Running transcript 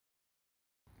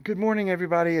Good morning,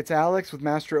 everybody. It's Alex with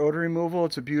Master Odor Removal.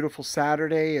 It's a beautiful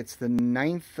Saturday. It's the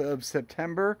 9th of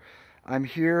September. I'm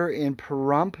here in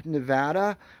Pahrump,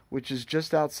 Nevada, which is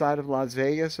just outside of Las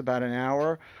Vegas, about an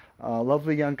hour. A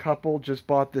lovely young couple just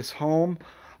bought this home.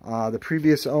 The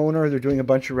previous owner, they're doing a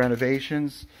bunch of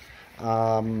renovations.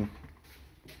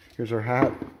 Here's our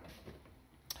hat.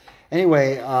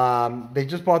 Anyway, they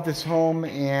just bought this home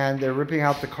and they're ripping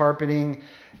out the carpeting.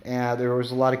 And there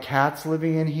was a lot of cats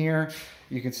living in here.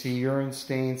 You can see urine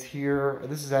stains here.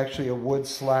 This is actually a wood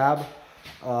slab.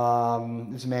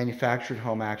 It's a manufactured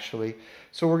home, actually.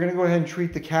 So we're gonna go ahead and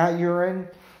treat the cat urine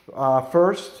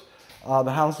first.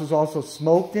 The house is also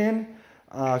smoked in.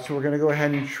 So we're gonna go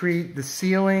ahead and treat the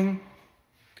ceiling,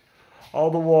 all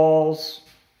the walls,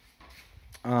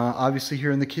 obviously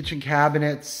here in the kitchen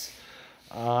cabinets.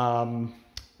 And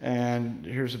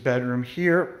here's a bedroom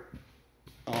here.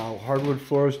 Hardwood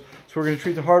floors. So we're going to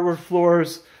treat the hardwood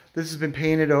floors. This has been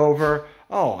painted over.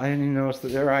 Oh, I didn't even notice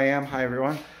that. There I am. Hi,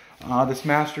 everyone. This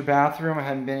master bathroom, I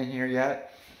hadn't been in here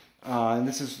yet. And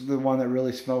this is the one that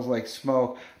really smells like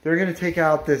smoke. They're going to take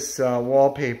out this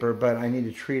wallpaper, but I need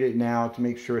to treat it now to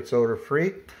make sure it's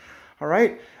odor-free. All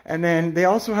right. And then they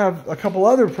also have a couple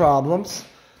other problems.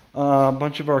 A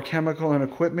bunch of our chemical and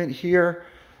equipment here.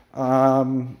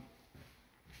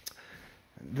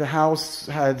 The house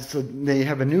they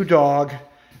have a new dog,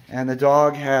 and the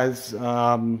dog has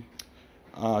gone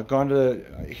to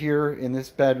here in this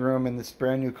bedroom in this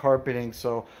brand new carpeting.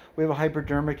 So we have a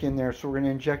hypodermic in there, so we're going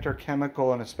to inject our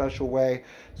chemical in a special way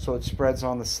so it spreads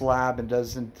on the slab and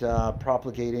doesn't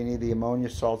propagate any of the ammonia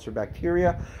salts or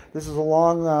bacteria. This is a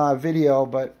long video,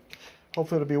 but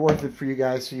hopefully it'll be worth it for you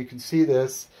guys so you can see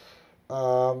this.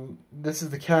 This is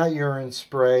the cat urine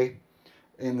spray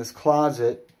in this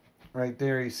closet. Right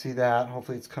there, you see that.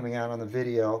 Hopefully it's coming out on the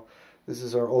video. This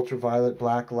is our ultraviolet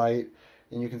black light,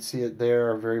 and you can see it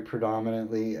there very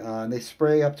predominantly. They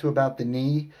spray up to about the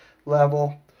knee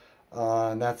level,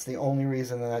 and that's the only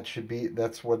reason that should be,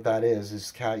 that's what that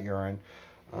is cat urine.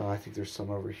 I think there's some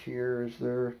over here. Is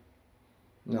there?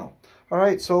 No. All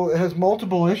right, so it has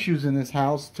multiple issues in this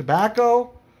house.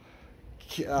 Tobacco,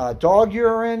 dog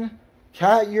urine,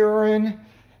 cat urine,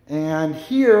 and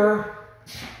here,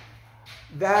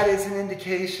 that is an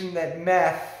indication that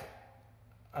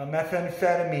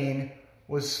methamphetamine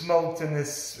was smoked in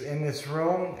this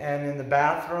room and in the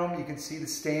bathroom. You can see the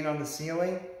stain on the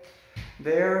ceiling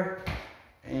there,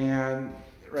 and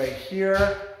right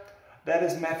here, that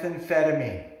is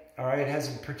methamphetamine. All right, it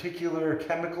has a particular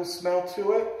chemical smell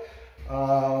to it.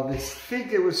 They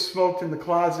think it was smoked in the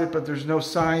closet, but there's no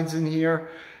signs in here.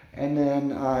 And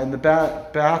then in the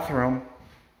bathroom,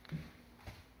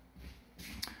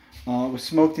 it was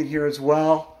smoked in here as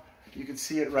well. You can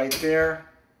see it right there.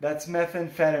 That's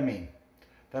methamphetamine.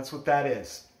 That's what that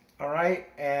is. All right,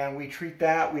 and we treat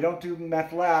that. We don't do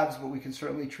meth labs, but we can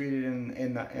certainly treat it in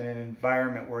an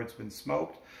environment where it's been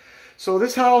smoked. So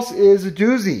this house is a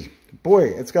doozy. Boy,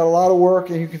 it's got a lot of work,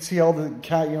 and you can see all the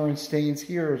cat urine stains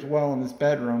here as well in this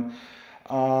bedroom.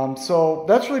 So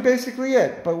that's really basically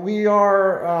it. But we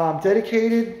are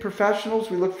dedicated professionals.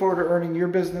 We look forward to earning your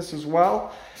business as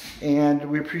well. And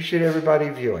we appreciate everybody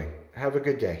viewing. Have a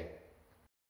good day.